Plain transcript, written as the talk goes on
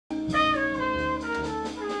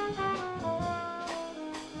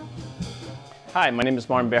Hi, my name is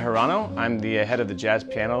Martin Bejerano. I'm the head of the jazz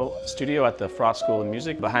piano studio at the Frost School of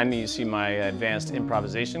Music. Behind me you see my advanced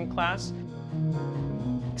improvisation class.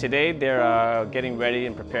 Today they're getting ready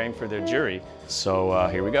and preparing for their jury. So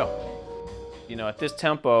here we go. You know, at this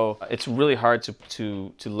tempo, it's really hard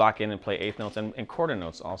to lock in and play eighth notes and quarter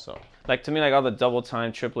notes also. Like to me, like all the double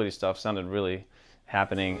time, triplety stuff sounded really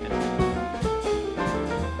happening.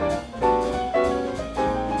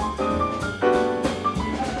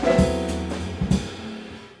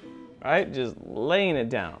 Right, just laying it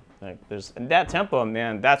down. Like there's and that tempo,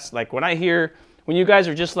 man. That's like when you guys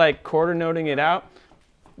are just like quarter noting it out.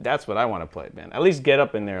 That's what I want to play, man. At least get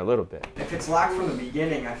up in there a little bit. If it's locked from the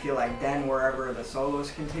beginning, I feel like then wherever the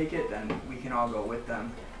solos can take it, then we can all go with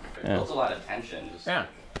them. It builds a lot of tension. Just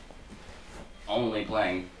only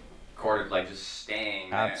playing quarter, like just staying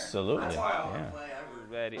there. Absolutely. That's why I want to play ever.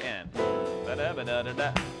 Ready and.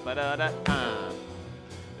 Ba-da-ba-da-da-da, ba-da-da,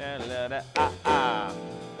 da-da-da,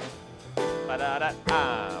 ba-da-da,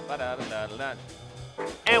 ba-da-da-da-da.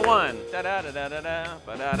 And one. Da-da-da-da-da,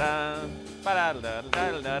 ba-da-da,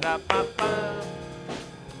 ba-da-da-da-da-da,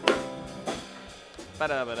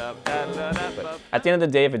 ba-da-ba-da-da-da-da. At the end of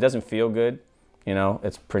the day, if it doesn't feel good, you know,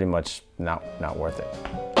 it's pretty much not worth it.